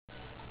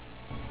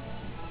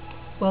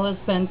Well,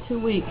 it's been 2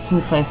 weeks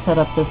since I set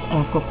up this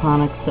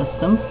aquaponic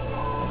system.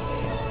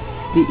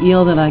 The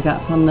eel that I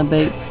got from the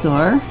bait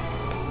store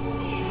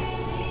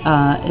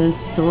is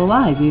still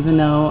alive, even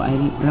though I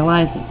didn't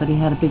realize it, but he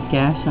had a big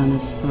gash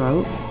on his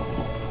throat.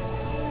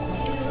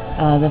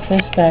 The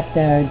fish back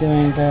there are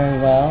doing very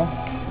well,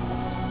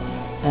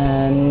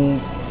 and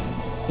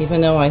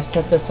even though I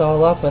set this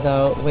all up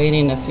without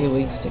waiting a few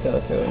weeks to go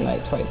through a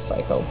nitrite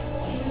cycle,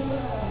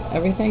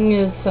 everything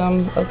is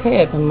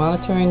okay. I've been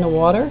monitoring the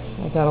water.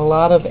 I've got a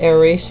lot of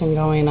aeration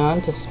going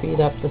on to speed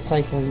up the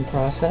cycling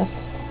process.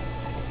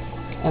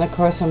 And of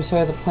course, I'm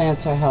sure the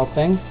plants are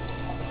helping.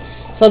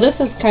 So this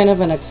is kind of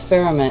an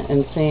experiment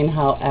in seeing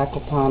how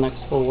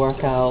aquaponics will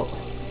work out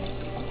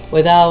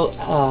without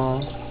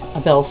a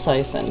bell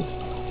siphon.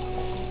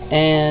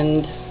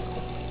 And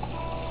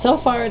so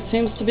far it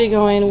seems to be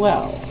going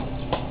well.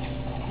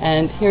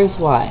 And here's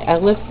why. I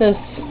lift this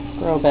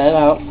grow bed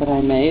out that I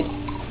made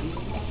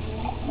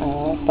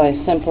by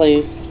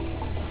simply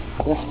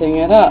lifting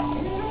it up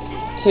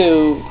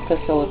to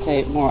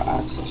facilitate more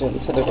oxygen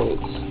to the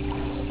roots.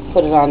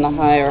 Put it on the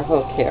higher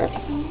hook here.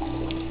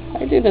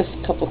 I do this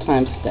a couple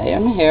times a day.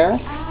 I'm here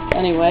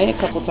anyway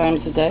a couple times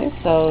a day,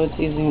 so it's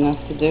easy enough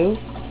to do.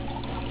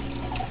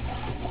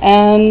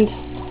 And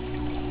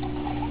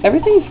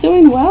everything's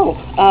doing well.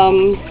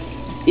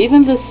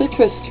 Even the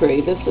citrus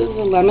tree. This is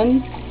a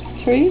lemon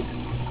tree.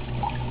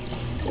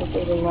 This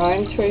is a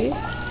lime tree.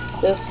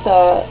 This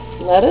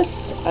lettuce,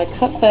 I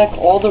cut back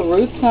all the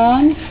roots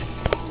on,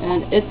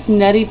 and its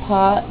netty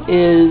pot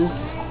is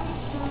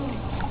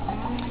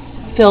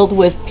filled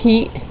with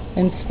peat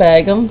and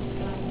sphagnum,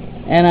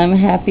 and I'm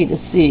happy to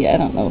see, I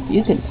don't know if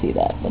you can see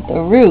that, but the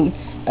roots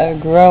are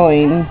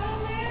growing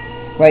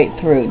right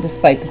through,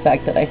 despite the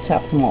fact that I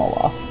chopped them all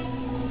off.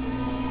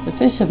 The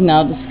fish have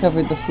now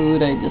discovered the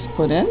food I just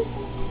put in.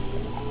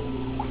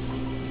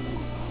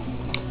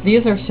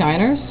 These are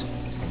shiners,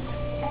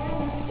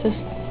 just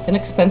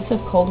inexpensive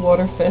cold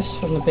water fish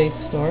from the bait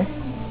store.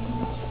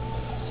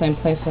 Same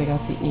place I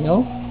got the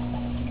eel.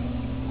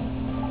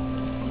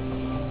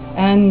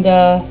 And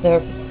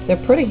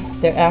they're pretty,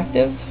 they're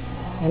active,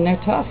 and they're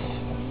tough.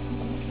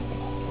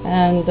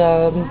 And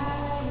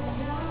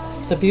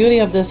the beauty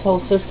of this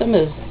whole system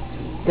is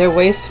their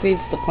waste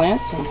feeds the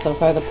plants, and so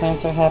far the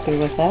plants are happy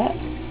with that.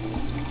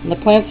 And the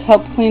plants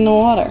help clean the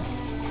water.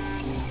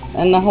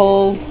 And the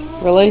whole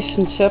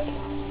relationship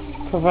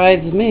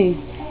provides me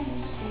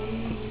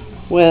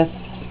with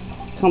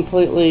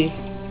completely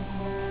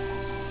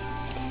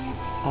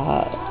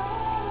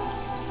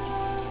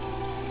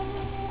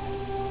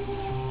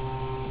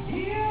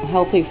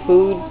healthy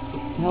food,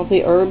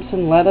 healthy herbs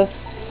and lettuce,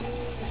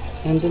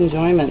 and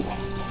enjoyment.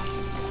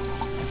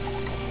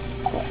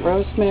 Got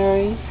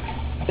rosemary,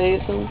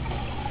 basil.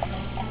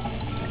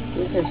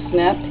 These are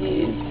snap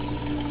peas.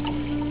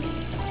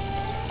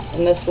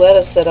 And this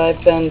lettuce that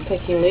I've been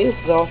picking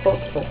leaves off of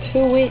for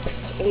 2 weeks,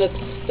 and it's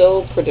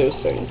still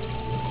producing.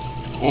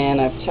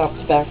 And I've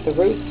chopped back the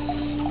roots,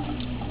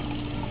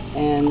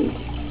 and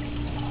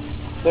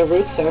the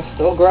roots are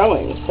still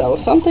growing.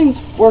 So something's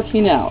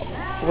working out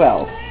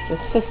well. The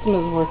system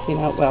is working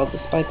out well,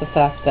 despite the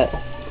fact that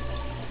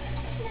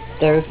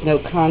there's no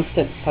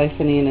constant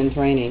siphoning and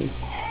draining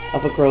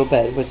of a grow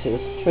bed, which is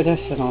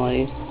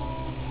traditionally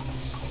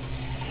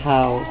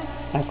how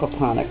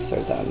aquaponics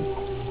are done.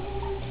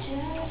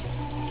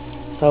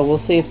 So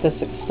we'll see if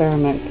this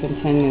experiment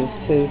continues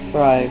to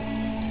thrive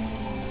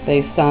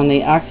based on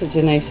the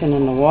oxygenation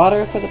in the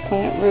water for the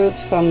plant roots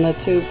from the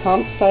 2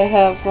 pumps I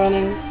have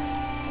running,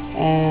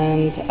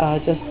 and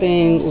just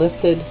being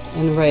lifted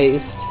and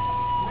raised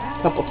a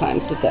couple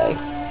times a day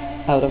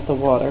out of the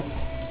water.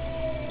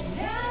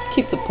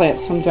 Keep the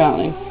plants from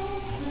drowning.